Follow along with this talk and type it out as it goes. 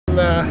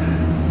The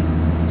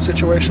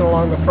situation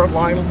along the front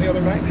line the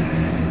other night?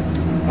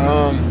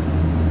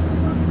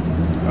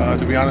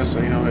 To be honest,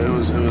 it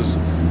was.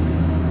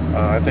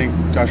 I think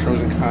Josh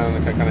Rosen kind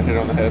of hit it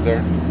on the head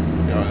there.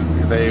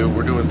 They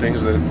were doing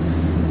things that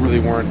really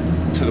weren't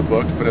to the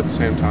book, but at the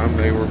same time,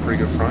 they were a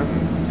pretty good front.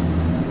 And,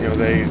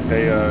 they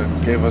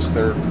gave us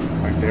their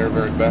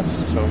very best.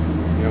 So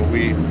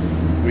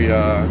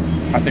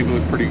I think we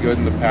looked pretty good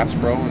in the pass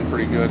pro and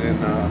pretty good in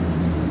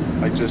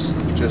just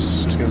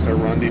against their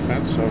run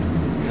defense. So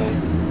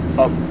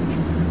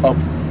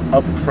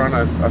up front,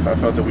 I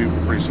felt that we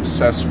were pretty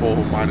successful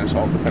minus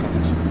all the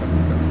penalties.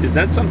 Is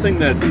that something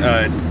that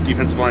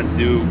defensive lines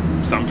do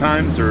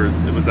sometimes, or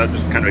was that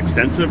just kind of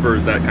extensive, or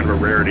is that kind of a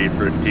rarity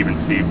to even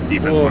see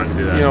defensive lines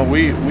do that?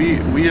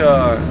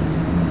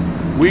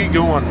 We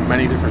go on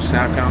many different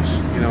snap counts.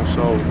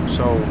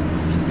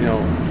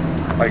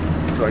 Like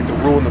the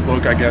rule in the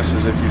book, I guess,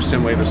 is if you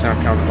simulate the snap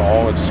count at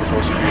all, it's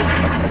supposed to be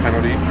a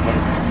penalty. But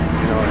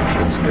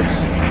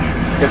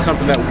it's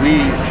something that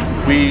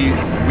we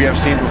have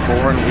seen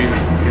before, and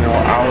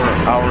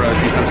our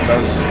defense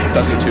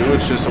does it too.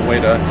 It's just a way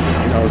to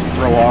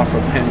throw off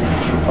a pin,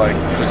 like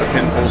just a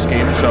pin pull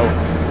scheme. So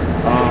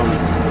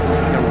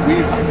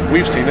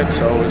we've seen it,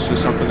 so it's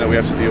just something that we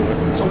have to deal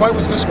with. So why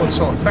was this one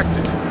so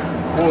effective?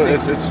 Well, it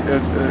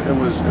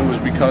was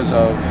because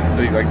of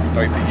the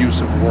the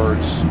use of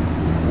words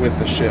with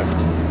the shift.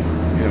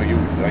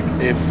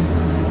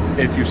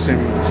 If you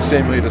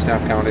simulate a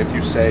snap count, if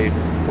you say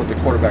what the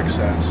quarterback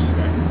says,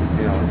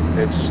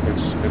 it's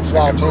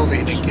while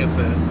moving, it gives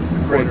a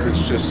greater.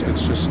 It's just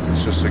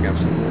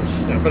against the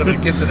rules. Yeah, but if it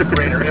gives it a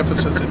greater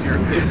emphasis if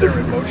they're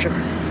in motion.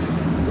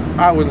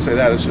 I wouldn't say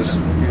that. It's just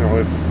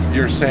if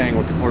you're saying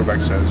what the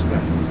quarterback says,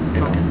 then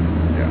Okay.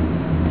 Yeah.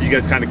 Do you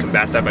guys kind of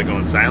combat that by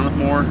going silent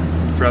more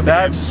throughout the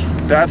game?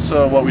 That's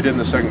what we did in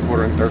the second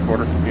quarter and third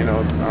quarter.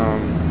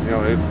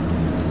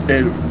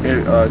 It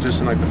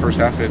just in the first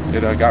half, it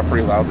got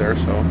pretty loud there.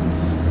 So,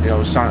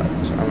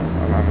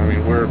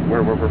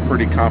 we're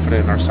pretty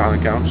confident in our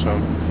silent count. So,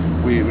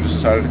 we just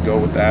decided to go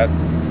with that,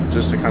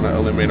 just to kind of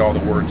eliminate all the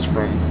words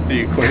from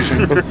the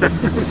equation.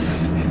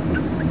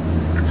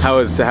 How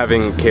is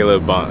having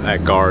Caleb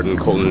at guard and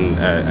Colton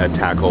at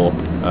tackle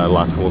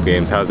last couple of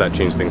games? How has that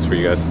changed things for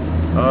you guys?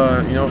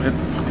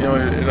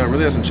 It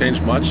really hasn't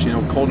changed much.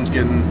 Colton's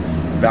getting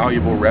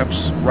valuable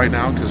reps right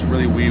now because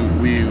really we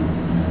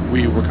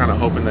were kind of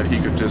hoping that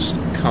he could just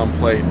come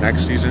play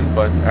next season,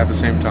 but at the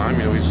same time,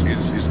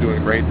 he's doing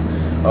a great,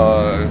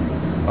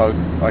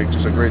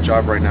 just a great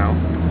job right now.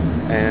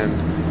 And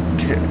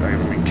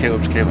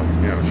Caleb's Caleb.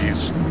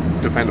 He's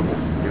dependable.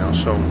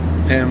 So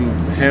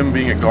him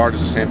being a guard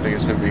is the same thing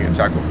as him being a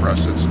tackle for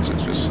us. It's just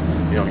he's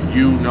going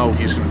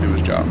to do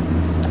his job.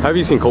 How have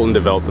you seen Colton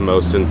develop the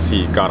most since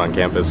he got on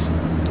campus?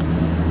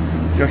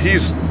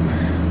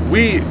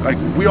 We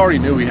already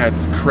knew he had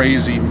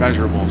crazy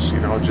measurables. He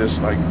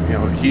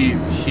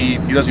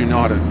doesn't even know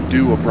how to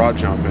do a broad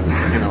jump, and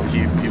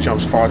he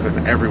jumps farther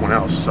than everyone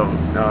else. So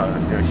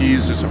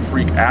he's just a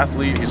freak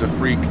athlete. He's a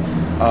freak,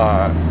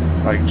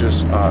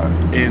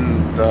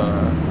 in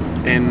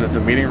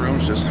the meeting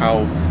rooms, just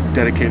how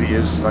dedicated he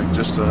is,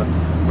 just to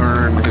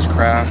learn his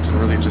craft and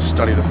really just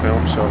study the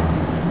film. So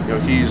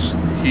he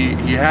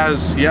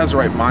has the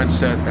right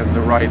mindset and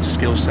the right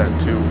skill set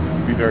to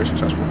be very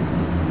successful.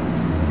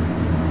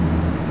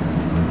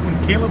 When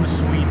Caleb is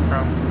swinging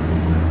from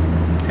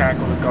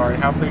tackle to guard,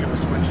 how big of a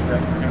switch is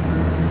that for him?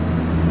 Is it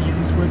an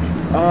easy switch?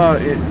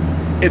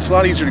 It's a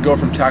lot easier to go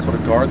from tackle to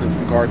guard than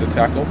from guard to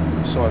tackle.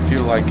 So I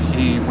feel like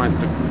he went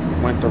the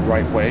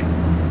right way.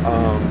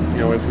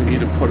 If we need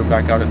to put him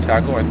back out at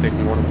tackle, I think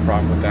we won't have a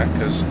problem with that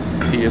because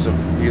he is a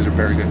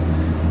very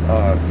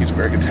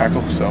good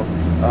tackle. So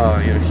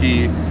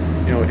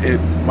it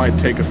might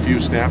take a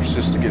few snaps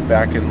just to get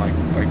back in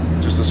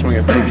just the swing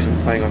of things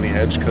and playing on the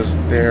edge because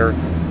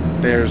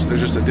there's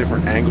just a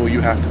different angle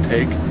you have to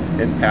take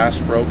in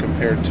pass pro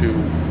compared to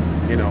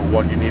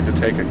what you need to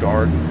take at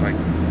guard.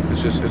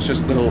 It's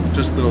just little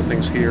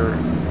things here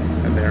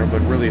and there,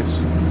 but really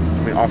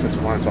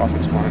offensive line's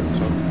offensive line.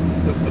 So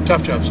the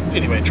tough job's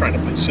anyway trying to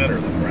play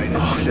center though, right?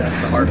 That's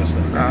the hardest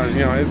thing.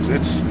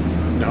 It's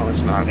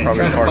not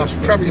probably the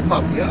hardest. Trying to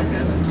pump you up,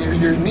 man.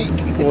 You're unique.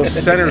 Well,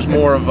 center's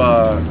more of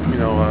a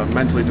a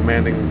mentally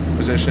demanding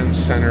position.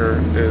 Center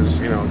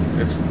is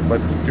but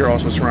you're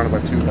also surrounded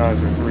by 2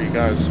 guys or 3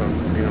 guys, so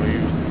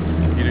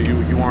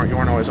you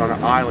aren't always on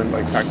an island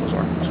like tackles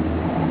are. So.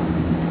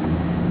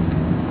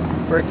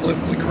 Very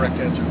politically correct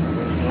answer.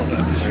 Well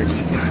done. Thanks.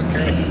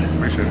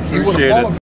 Appreciate it. He would have fallen